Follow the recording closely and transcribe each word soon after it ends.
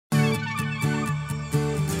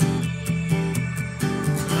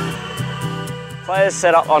Players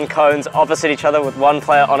set up on cones opposite each other with one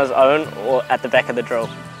player on his own or at the back of the drill.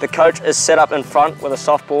 The coach is set up in front with a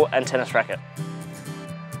softball and tennis racket.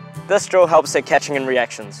 This drill helps their catching and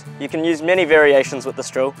reactions. You can use many variations with this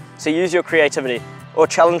drill, so use your creativity or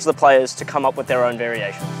challenge the players to come up with their own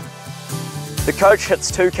variations. The coach hits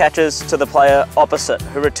 2 catches to the player opposite,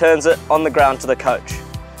 who returns it on the ground to the coach.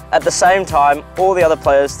 At the same time, all the other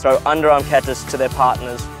players throw underarm catches to their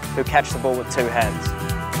partners, who catch the ball with 2 hands.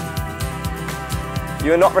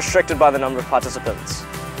 You are not restricted by the number of participants.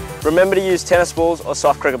 Remember to use tennis balls or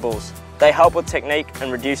soft cricket balls. They help with technique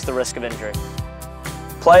and reduce the risk of injury.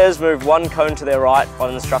 Players move 1 cone to their right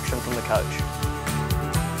on instruction from the coach.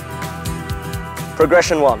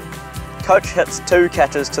 Progression 1. Coach hits 2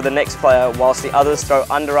 catches to the next player whilst the others throw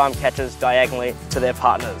underarm catches diagonally to their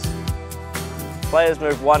partners. Players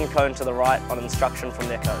move 1 cone to the right on instruction from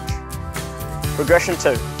their coach. Progression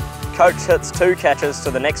 2. Coach hits 2 catches to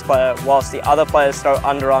the next player whilst the other players throw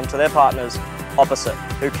underarm to their partners opposite,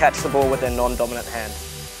 who catch the ball with their non-dominant hand.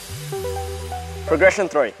 Progression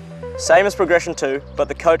 3. Same as progression 2, but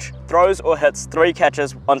the coach throws or hits 3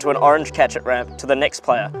 catches onto an orange catch-it ramp to the next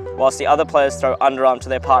player, whilst the other players throw underarm to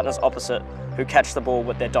their partners opposite, who catch the ball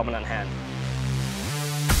with their dominant hand.